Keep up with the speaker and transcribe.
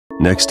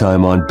Next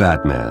time on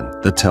Batman,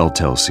 the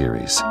Telltale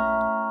series.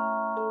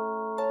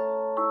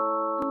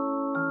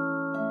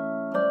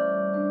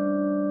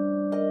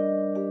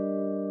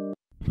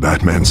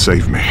 Batman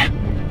saved me,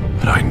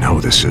 but I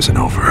know this isn't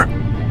over.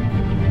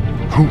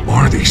 Who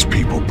are these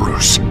people,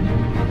 Bruce?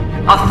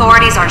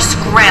 Authorities are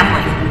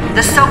scrambling.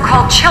 The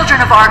so-called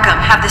Children of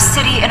Arkham have the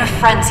city in a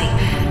frenzy,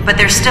 but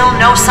there's still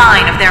no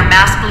sign of their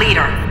masked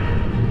leader.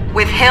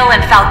 With Hill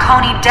and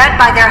Falcone dead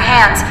by their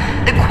hands,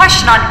 the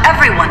question on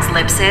everyone's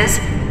lips is,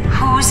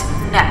 who's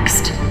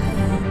next?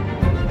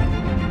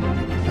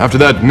 After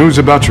that news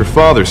about your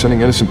father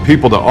sending innocent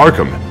people to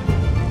Arkham,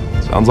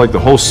 sounds like the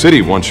whole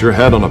city wants your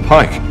head on a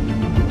pike.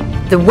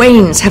 The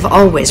Waynes have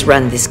always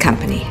run this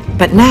company,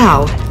 but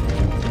now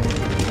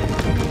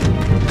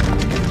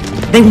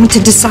they want to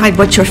decide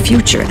what your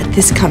future at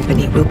this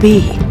company will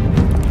be.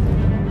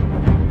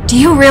 Do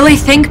you really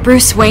think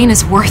Bruce Wayne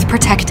is worth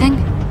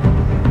protecting?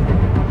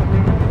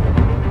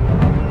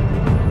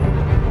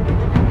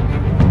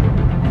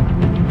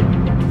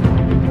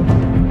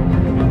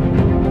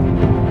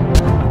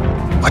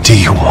 What do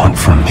you want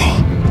from me?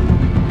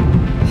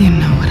 You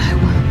know what I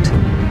want.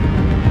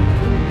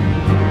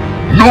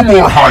 No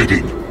more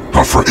hiding!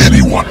 Not for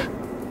anyone!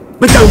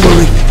 But don't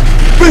worry,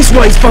 Bruce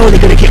Wayne's finally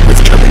gonna get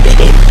what's coming to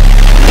him.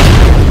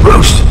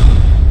 Bruce!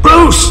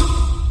 Bruce!